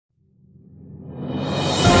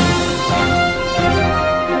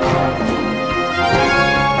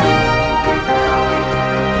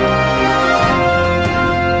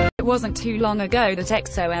wasn't too long ago that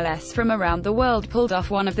EXO-Ls from around the world pulled off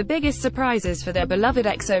one of the biggest surprises for their beloved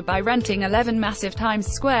EXO by renting 11 massive Times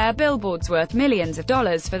Square billboards worth millions of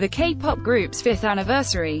dollars for the K-pop group's 5th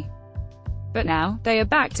anniversary. But now, they are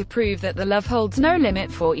back to prove that the love holds no limit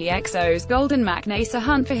for EXO's golden Maknae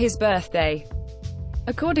Sehun for his birthday.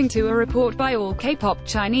 According to a report by All K-pop,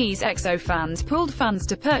 Chinese EXO fans pulled funds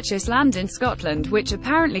to purchase land in Scotland, which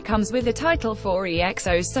apparently comes with a title for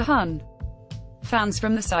EXO's Sehun. Fans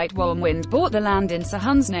from the site Warmwind bought the land in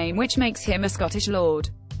Sehun's name, which makes him a Scottish lord.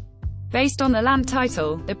 Based on the land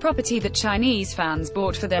title, the property that Chinese fans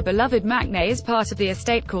bought for their beloved Maknae is part of the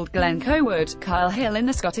estate called Glencoe Wood, Kyle Hill in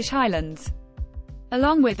the Scottish Highlands.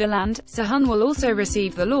 Along with the land, Sehun will also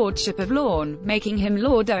receive the Lordship of Lorne, making him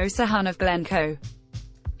Lord O Sehun of Glencoe.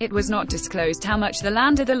 It was not disclosed how much the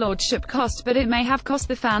land of the Lordship cost, but it may have cost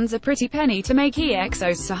the fans a pretty penny to make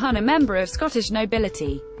EXO's Sehun a member of Scottish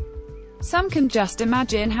nobility. Some can just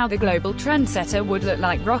imagine how the global trendsetter would look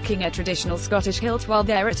like rocking a traditional Scottish kilt while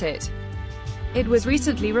they're at it. It was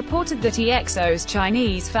recently reported that EXO's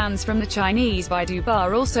Chinese fans from the Chinese Baidu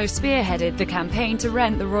Bar also spearheaded the campaign to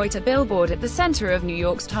rent the Reuter billboard at the center of New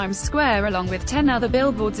York's Times Square, along with 10 other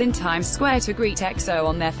billboards in Times Square to greet EXO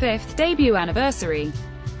on their 5th debut anniversary.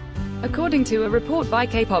 According to a report by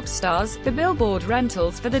K-pop stars, the billboard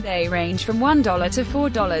rentals for the day range from $1 to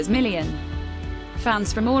 $4 million.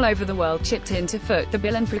 Fans from all over the world chipped in to foot the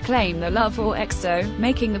bill and proclaim their love for EXO,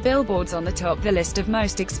 making the billboards on the top the list of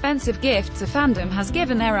most expensive gifts a fandom has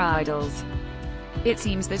given their idols. It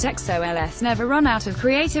seems that EXO-Ls never run out of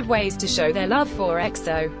creative ways to show their love for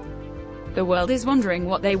EXO. The world is wondering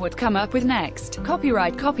what they would come up with next.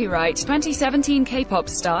 Copyright 2017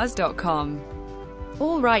 kpopstars.com.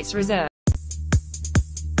 All rights reserved.